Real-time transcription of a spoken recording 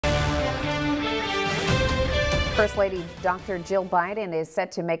First Lady Dr. Jill Biden is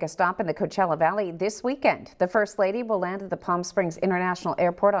set to make a stop in the Coachella Valley this weekend. The First Lady will land at the Palm Springs International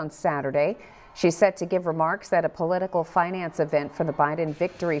Airport on Saturday. She's set to give remarks at a political finance event for the Biden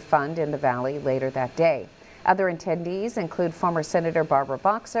Victory Fund in the Valley later that day. Other attendees include former Senator Barbara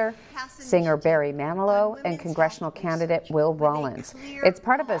Boxer, singer Barry Manilow, and congressional candidate Will Rollins. It's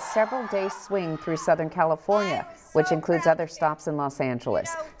part of a several-day swing through Southern California, which includes other stops in Los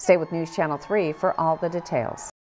Angeles. Stay with News Channel 3 for all the details.